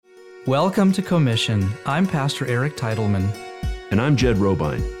Welcome to Commission. I'm Pastor Eric Teitelman. And I'm Jed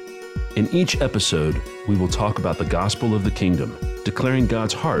Robine. In each episode, we will talk about the gospel of the kingdom, declaring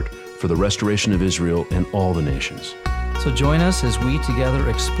God's heart for the restoration of Israel and all the nations. So join us as we together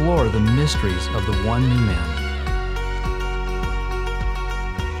explore the mysteries of the one new man.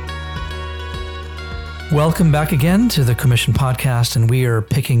 Welcome back again to the Commission Podcast, and we are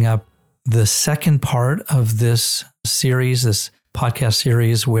picking up the second part of this series, this podcast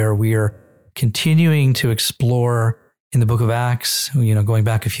series, where we are continuing to explore in the book of Acts. Going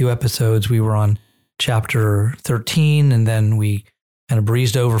back a few episodes, we were on chapter 13, and then we kind of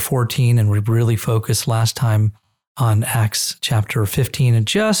breezed over 14, and we really focused last time on Acts chapter 15, and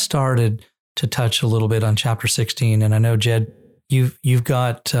just started to touch a little bit on chapter 16. And I know, Jed, you've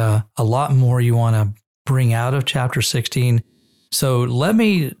got a lot more you want to bring out of chapter 16. So let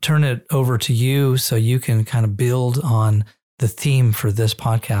me turn it over to you so you can kind of build on the theme for this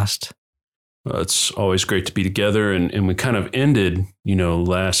podcast. It's always great to be together. And we kind of ended,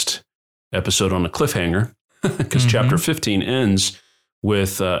 last episode on a cliffhanger because chapter 15 ends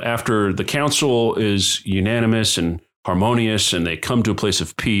with after the council is unanimous and harmonious and they come to a place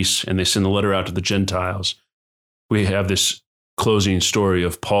of peace and they send the letter out to the Gentiles. We have this closing story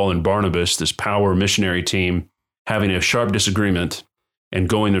of Paul and Barnabas, this power missionary team, having a sharp disagreement and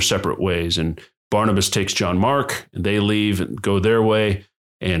going their separate ways. And Barnabas takes John Mark, and they leave and go their way.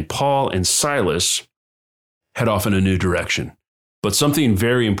 And Paul and Silas head off in a new direction. But something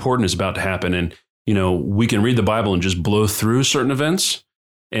very important is about to happen. And, we can read the Bible and just blow through certain events.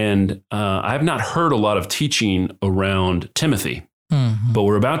 And I have not heard a lot of teaching around Timothy. Mm-hmm. But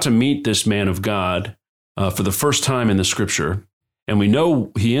we're about to meet this man of God for the first time in the scripture. And we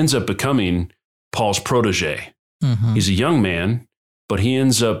know he ends up becoming Paul's protege. Mm-hmm. He's a young man, but he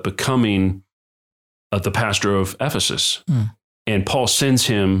ends up becoming the pastor of Ephesus. Mm. And Paul sends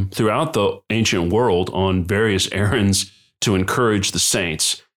him throughout the ancient world on various errands to encourage the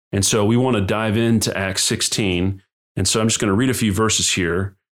saints. And so we want to dive into Acts 16. And so I'm just going to read a few verses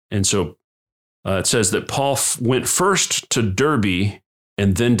here. And so it says that Paul went first to Derbe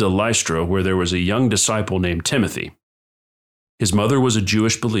and then to Lystra, where there was a young disciple named Timothy. His mother was a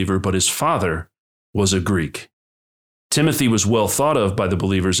Jewish believer, but his father was a Greek. Timothy was well thought of by the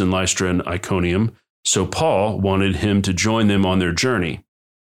believers in Lystra and Iconium, so Paul wanted him to join them on their journey.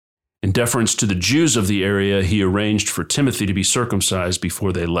 In deference to the Jews of the area, he arranged for Timothy to be circumcised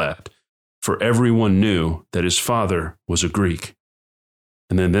before they left, for everyone knew that his father was a Greek.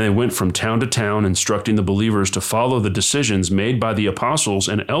 And then they went from town to town, instructing the believers to follow the decisions made by the apostles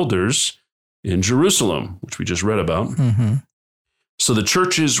and elders in Jerusalem, which we just read about. Mm-hmm. So the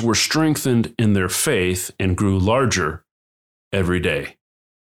churches were strengthened in their faith and grew larger every day.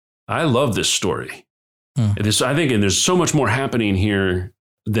 I love this story. I think, and there's so much more happening here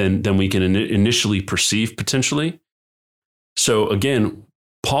than we can initially perceive potentially. So again,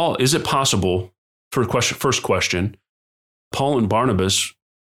 Paul, is it possible, first question, Paul and Barnabas,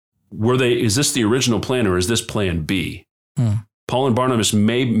 is this the original plan or is this plan B? Paul and Barnabas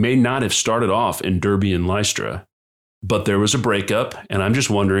may not have started off in Derbe and Lystra, but there was a breakup, and I'm just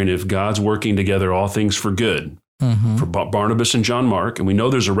wondering if God's working together all things for good. Mm-hmm. For Barnabas and John Mark. And we know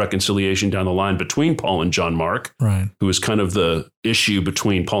there's a reconciliation down the line between Paul and John Mark, right, who is kind of the issue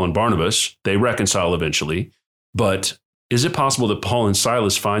between Paul and Barnabas. They reconcile eventually. But is it possible that Paul and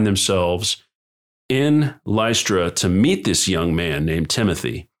Silas find themselves in Lystra to meet this young man named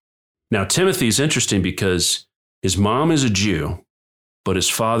Timothy? Now, Timothy is interesting because his mom is a Jew, but his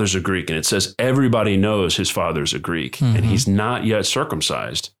father's a Greek. And it says everybody knows his father's a Greek, mm-hmm. and he's not yet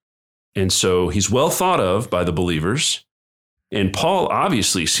circumcised. And so he's well thought of by the believers. And Paul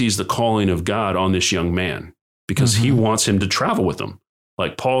obviously sees the calling of God on this young man because mm-hmm. he wants him to travel with him.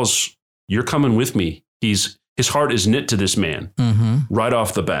 Like you're coming with me. His heart is knit to this man mm-hmm. right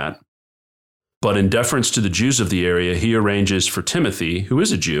off the bat. But in deference to the Jews of the area, he arranges for Timothy, who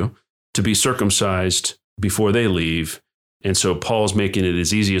is a Jew, to be circumcised before they leave. And so Paul's making it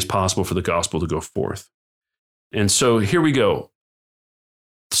as easy as possible for the gospel to go forth. And so here we go.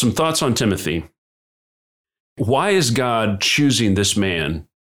 Some thoughts on Timothy. Why is God choosing this man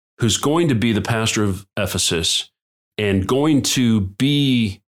who's going to be the pastor of Ephesus and going to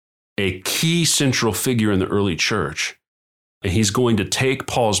be a key central figure in the early church? And he's going to take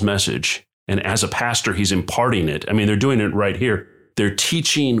Paul's message, and as a pastor, he's imparting it. I mean, they're doing it right here. They're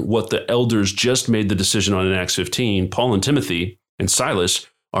teaching what the elders just made the decision on in Acts 15. Paul and Timothy and Silas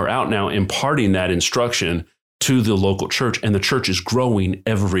are out now imparting that instruction to the local church, and the church is growing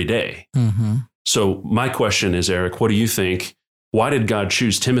every day. Mm-hmm. So my question is, Eric, what do you think? Why did God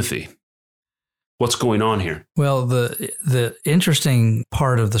choose Timothy? What's going on here? Well, the interesting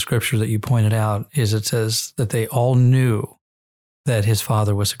part of the scripture that you pointed out is it says that they all knew that his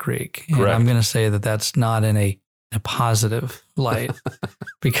father was a Greek. And Correct. I'm going to say that that's not in a positive light,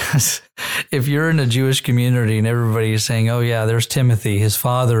 because if you're in a Jewish community and everybody is saying, oh yeah, there's Timothy, his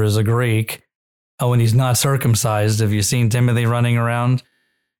father is a Greek. Oh, and he's not circumcised. Have you seen Timothy running around?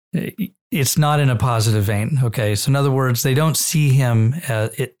 It's not in a positive vein. Okay. So in other words, they don't see him,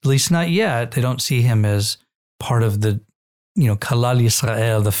 at least not yet, they don't see him as part of the, Kalal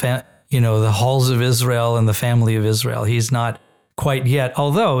Yisrael, the halls of Israel and the family of Israel. He's not quite yet,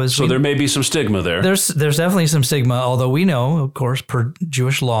 although there may be some stigma there. There's definitely some stigma, although we know, of course, per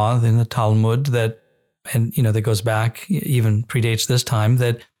Jewish law in the Talmud that goes back, even predates this time,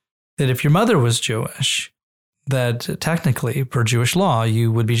 that if your mother was Jewish, that technically, per Jewish law,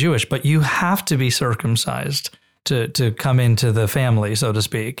 you would be Jewish, but you have to be circumcised to come into the family, so to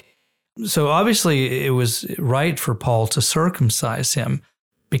speak. So obviously, it was right for Paul to circumcise him,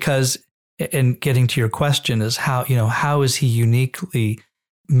 because, and getting to your question is how is he uniquely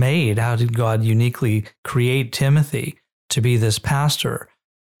made? How did God uniquely create Timothy to be this pastor?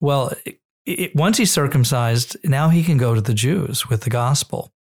 Well, once he's circumcised, now he can go to the Jews with the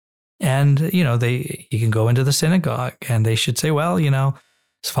gospel. And, he can go into the synagogue and they should say, well,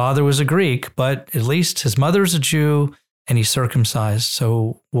 his father was a Greek, but at least his mother's a Jew and he's circumcised.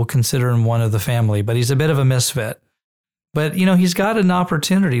 So we'll consider him one of the family, but he's a bit of a misfit. But, he's got an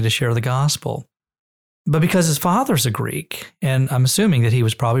opportunity to share the gospel. But because his father's a Greek, and I'm assuming that he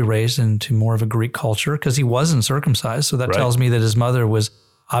was probably raised into more of a Greek culture because he wasn't circumcised. So that Right. tells me that his mother was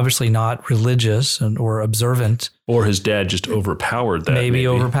obviously not religious or observant. Or his dad just overpowered that. Maybe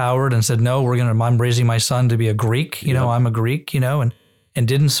overpowered and said, no, I'm raising my son to be a Greek. I'm a Greek, and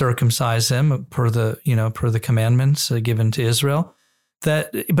didn't circumcise him per the commandments given to Israel.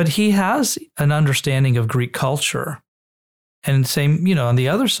 But he has an understanding of Greek culture. And same, on the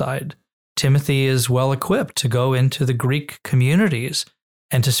other side, Timothy is well equipped to go into the Greek communities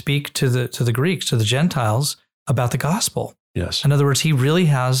and to speak to the Greeks, to the Gentiles about the gospel. Yes. In other words, he really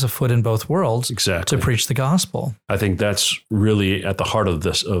has a foot in both worlds Exactly. to preach the gospel. I think that's really at the heart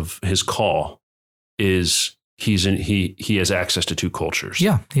of his call is he has access to two cultures.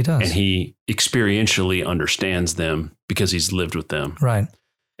 Yeah, he does. And he experientially understands them because he's lived with them. Right.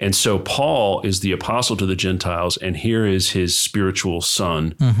 And so Paul is the apostle to the Gentiles, and here is his spiritual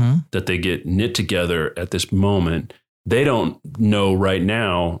son Mm-hmm. that they get knit together at this moment. They don't know right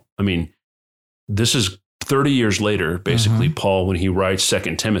now. I mean, this is 30 years later, basically, Paul, when he writes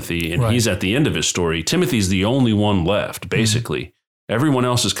 2 Timothy, and Right. he's at the end of his story. Timothy's the only one left, basically. Everyone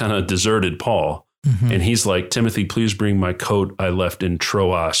else has kind of deserted Paul. Mm-hmm. And he's like, Timothy, please bring my coat I left in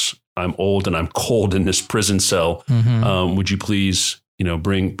Troas. I'm old and I'm cold in this prison cell. Mm-hmm. Would you please,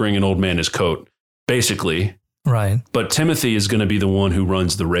 bring an old man his coat, basically. Right. But Timothy is going to be the one who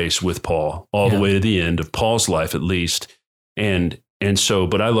runs the race with Paul all the way to the end of Paul's life, at least. And so,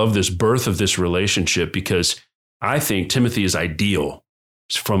 but I love this birth of this relationship because I think Timothy is ideal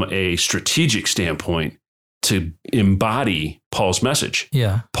from a strategic standpoint to embody Paul's message.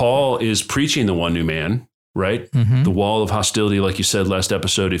 Yeah. Paul is preaching the one new man, right? Mm-hmm. The wall of hostility, like you said last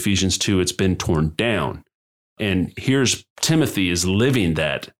episode, Ephesians 2, it's been torn down. And here's Timothy is living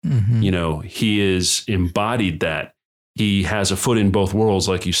that. Mm-hmm. He is embodied that. He has a foot in both worlds,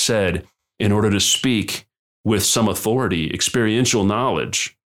 like you said, in order to speak with some authority, experiential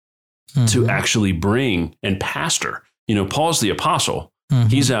knowledge to actually bring and pastor. Paul's the apostle. Mm-hmm.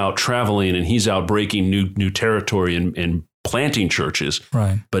 He's out traveling and he's out breaking new territory and planting churches.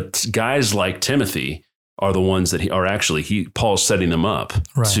 Right. But guys like Timothy are the ones that Paul's setting them up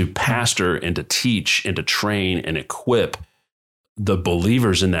to pastor and to teach and to train and equip the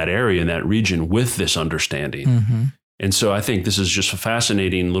believers in that area, in that region, with this understanding. Mm-hmm. And so I think this is just a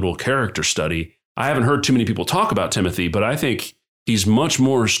fascinating little character study. I haven't heard too many people talk about Timothy, but I think he's much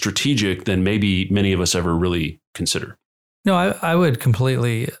more strategic than maybe many of us ever really consider. No, I would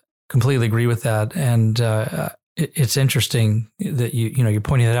completely agree with that. And it's interesting that you're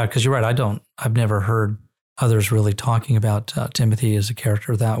pointing that out because you're right. I've never heard others really talking about Timothy as a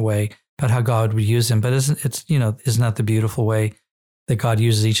character that way, about how God would use him. But isn't that the beautiful way that God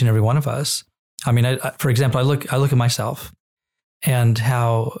uses each and every one of us? I mean, for example, I look at myself and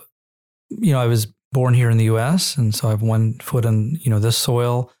how, I was born here in the U.S., and so I have one foot in, this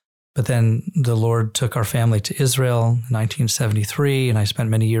soil. But then the Lord took our family to Israel in 1973, and I spent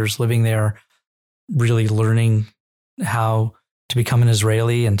many years living there, really learning how to become an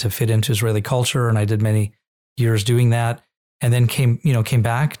Israeli and to fit into Israeli culture. And I did many years doing that, and then came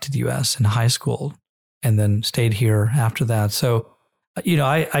back to the U.S. in high school, and then stayed here after that. So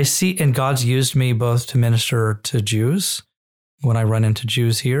I see, and God's used me both to minister to Jews when I run into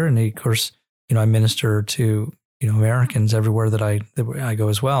Jews here. And of course, I minister to, Americans everywhere that I go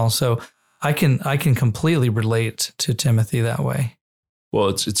as well. So I can completely relate to Timothy that way. Well,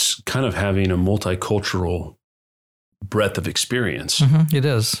 it's kind of having a multicultural breadth of experience. Mm-hmm, it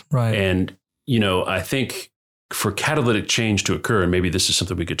is, right. And, I think for catalytic change to occur, and maybe this is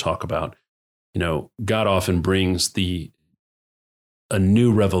something we could talk about, God often brings a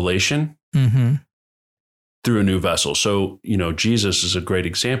new revelation mm-hmm. through a new vessel. So, Jesus is a great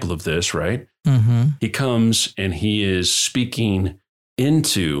example of this, right? Mm-hmm. He comes and he is speaking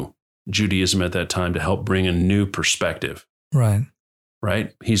into Judaism at that time to help bring a new perspective. Right.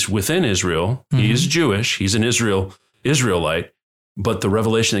 Right? He's within Israel. Mm-hmm. He is Jewish. He's an Israelite. But the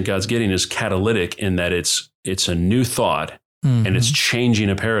revelation that God's getting is catalytic in that it's a new thought mm-hmm. and it's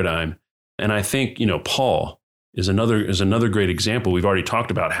changing a paradigm. And I think, Paul is another great example. We've already talked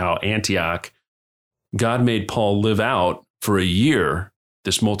about how Antioch, God made Paul live out for a year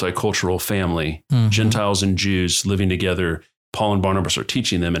this multicultural family, mm-hmm. Gentiles and Jews living together. Paul and Barnabas are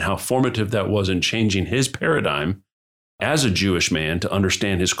teaching them, and how formative that was in changing his paradigm as a Jewish man to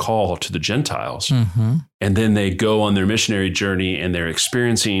understand his call to the Gentiles. Mm-hmm. And then they go on their missionary journey and they're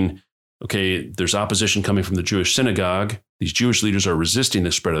experiencing, okay, there's opposition coming from the Jewish synagogue. These Jewish leaders are resisting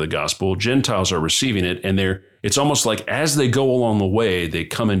the spread of the gospel. Gentiles are receiving it. And it's almost like as they go along the way, they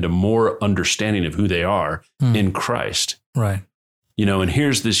come into more understanding of who they are in Christ. Right. And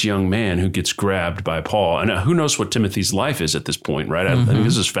here's this young man who gets grabbed by Paul. And who knows what Timothy's life is at this point, right? Mm-hmm. I think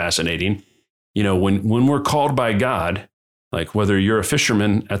this is fascinating. When we're called by God, like whether you're a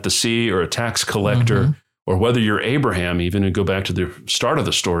fisherman at the sea or a tax collector, mm-hmm. or whether you're Abraham, even to go back to the start of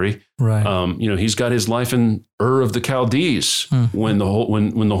the story, right? He's got his life in Ur of the Chaldees mm-hmm. when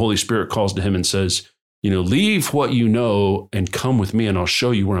the Holy Spirit calls to him and says, leave what you know and come with me, and I'll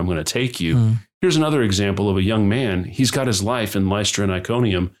show you where I'm going to take you. Mm-hmm. Here's another example of a young man. He's got his life in Lystra and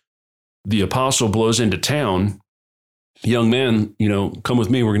Iconium. The apostle blows into town. Young man, come with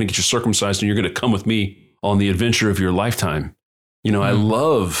me. We're going to get you circumcised, and you're going to come with me on the adventure of your lifetime. I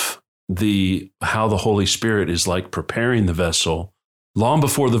love how the Holy Spirit is like preparing the vessel long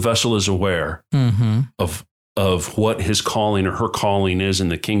before the vessel is aware mm-hmm. of what his calling or her calling is in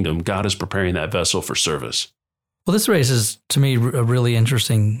the kingdom. God is preparing that vessel for service. Well, this raises to me a really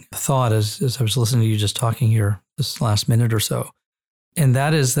interesting thought as I was listening to you just talking here this last minute or so. And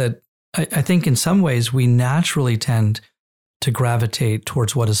that is that I think in some ways we naturally tend to gravitate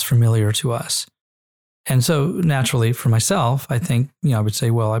towards what is familiar to us. And so naturally for myself, I think, I would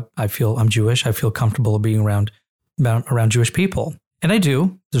say, well, I feel I'm Jewish. I feel comfortable being around Jewish people. And I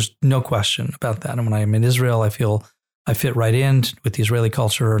do. There's no question about that. And when I'm in Israel, I feel I fit right in with the Israeli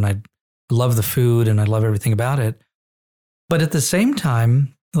culture, and I love the food and I love everything about it. But at the same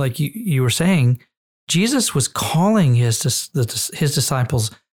time, like you were saying, Jesus was calling his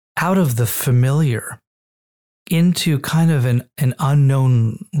disciples out of the familiar into kind of an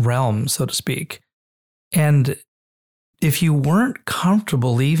unknown realm, so to speak. And if you weren't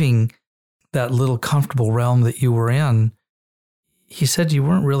comfortable leaving that little comfortable realm that you were in, he said you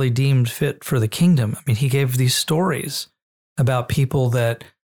weren't really deemed fit for the kingdom. I mean, he gave these stories about people that,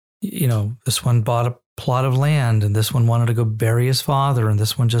 this one bought a plot of land, and this one wanted to go bury his father, and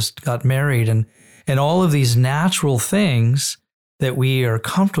this one just got married, and all of these natural things that we are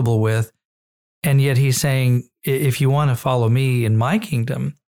comfortable with. And yet he's saying, if you want to follow me in my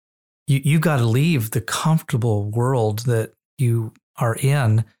kingdom, you got to leave the comfortable world that you are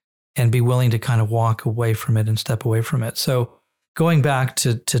in and be willing to kind of walk away from it and step away from it. So going back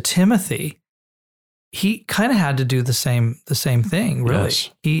to Timothy, he kind of had to do the same thing, really.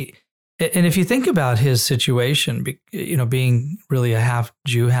 Yes. And if you think about his situation, being really a half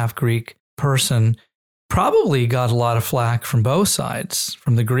Jew, half Greek person, probably got a lot of flack from both sides.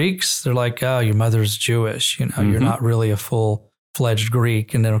 From the Greeks, they're like, oh, your mother's Jewish, mm-hmm. you're not really a full-fledged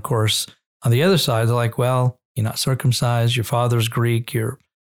Greek. And then, of course, on the other side, they're like, well, you're not circumcised, your father's Greek, you're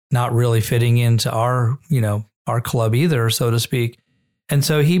not really fitting into our club either, so to speak. And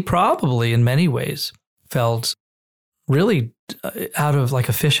so he probably, in many ways, felt really out of like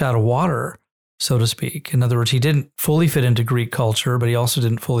a fish out of water, so to speak. In other words, he didn't fully fit into Greek culture, but he also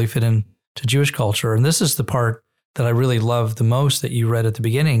didn't fully fit into Jewish culture. And this is the part that I really love the most that you read at the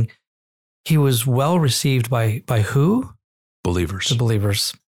beginning. He was well received by who? Believers. The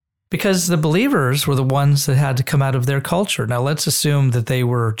believers. Because the believers were the ones that had to come out of their culture. Now, let's assume that they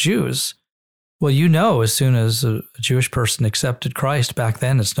were Jews. Well, as soon as a Jewish person accepted Christ back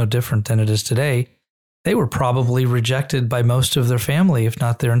then, it's no different than it is today. They were probably rejected by most of their family, if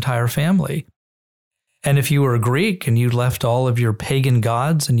not their entire family. And if you were a Greek and you left all of your pagan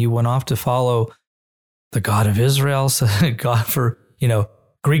gods and you went off to follow the God of Israel, so God for,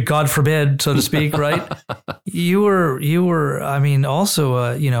 Greek God forbid, so to speak, right? You were, also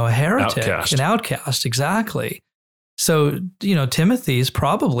a heretic, an outcast, exactly. So, Timothy's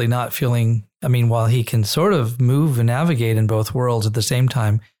probably not feeling, while he can sort of move and navigate in both worlds at the same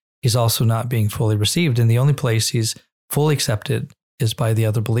time, he's also not being fully received. And the only place he's fully accepted is by the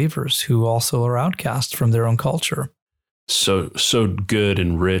other believers who also are outcasts from their own culture. So good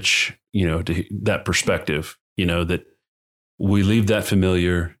and rich, to that perspective, that we leave that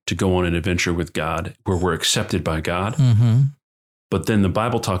familiar to go on an adventure with God where we're accepted by God. Mm-hmm. But then the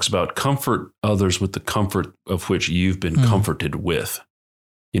Bible talks about comfort others with the comfort of which you've been comforted with,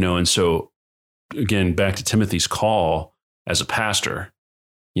 and so again, back to Timothy's call as a pastor,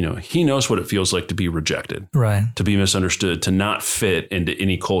 he knows what it feels like to be rejected, right? To be misunderstood, to not fit into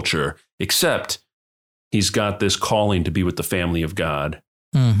any culture, except he's got this calling to be with the family of God.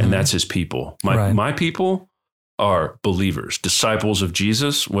 Mm-hmm. And that's his people. My people are believers, disciples of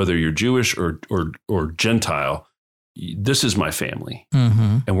Jesus, whether you're Jewish or Gentile. This is my family.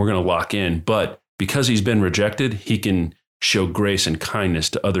 Mm-hmm. And we're going to lock in. But because he's been rejected, he can show grace and kindness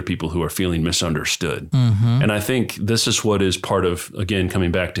to other people who are feeling misunderstood. Mm-hmm. And I think this is what is part of, again,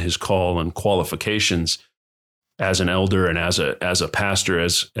 coming back to his call and qualifications as an elder and as a pastor,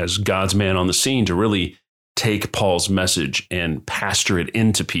 as God's man on the scene, to really take Paul's message and pastor it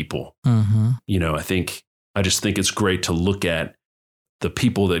into people. Mm-hmm. I just think it's great to look at the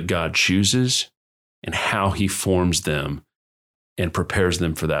people that God chooses and how he forms them and prepares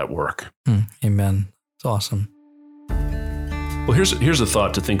them for that work. Amen. It's awesome. Well, here's a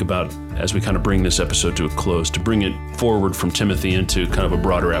thought to think about as we kind of bring this episode to a close, to bring it forward from Timothy into kind of a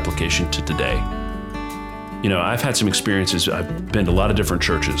broader application to today. I've had some experiences. I've been to a lot of different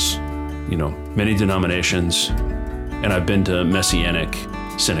churches, many denominations, and I've been to Messianic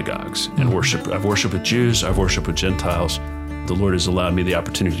synagogues and worship. I've worshiped with Jews. I've worshiped with Gentiles. The Lord has allowed me the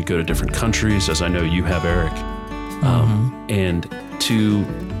opportunity to go to different countries, as I know you have, Eric. And to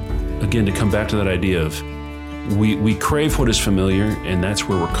come back to that idea of we crave what is familiar, and that's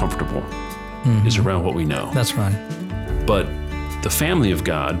where we're comfortable, is around what we know. That's right. But the family of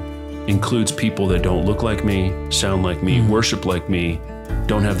God includes people that don't look like me, sound like me, worship like me,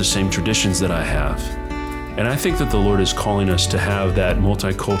 don't have the same traditions that I have. And I think that the Lord is calling us to have that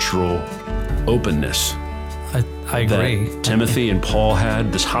multicultural openness. I agree. That Timothy and Paul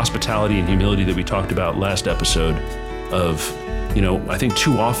had, this hospitality and humility that we talked about last episode of, I think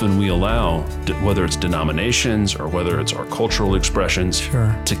too often we allow, whether it's denominations or whether it's our cultural expressions,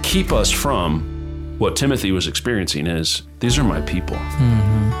 to keep us from what Timothy was experiencing is, these are my people.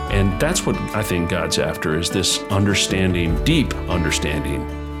 Mm-hmm. And that's what I think God's after, is this understanding, deep understanding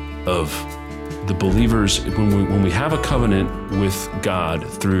of the believers. When we have a covenant with God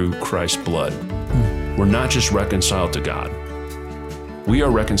through Christ's blood, we're not just reconciled to God. We are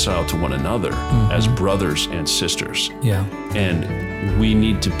reconciled to one another as brothers and sisters. Yeah. And we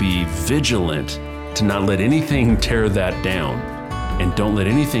need to be vigilant to not let anything tear that down, and don't let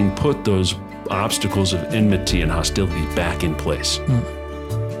anything put those obstacles of enmity and hostility back in place.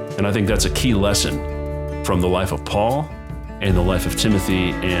 And I think that's a key lesson from the life of Paul and the life of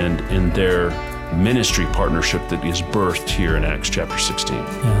Timothy, and in their ministry partnership that is birthed here in Acts chapter 16.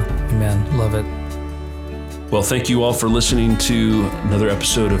 Yeah, amen. Love it. Well, thank you all for listening to another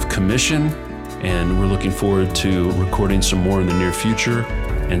episode of Commission, and we're looking forward to recording some more in the near future.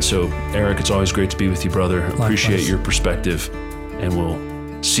 And so, Eric, it's always great to be with you, brother. Likewise. Appreciate your perspective, and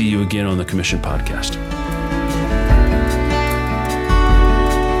we'll see you again on the Commission podcast.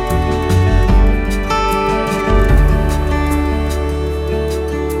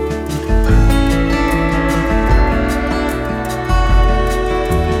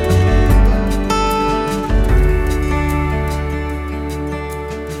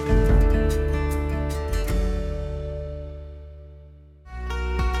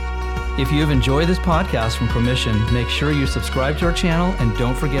 If you have enjoyed this podcast from Commission, make sure you subscribe to our channel and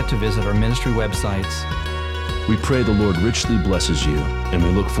don't forget to visit our ministry websites. We pray the Lord richly blesses you, and we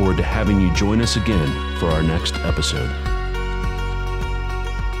look forward to having you join us again for our next episode.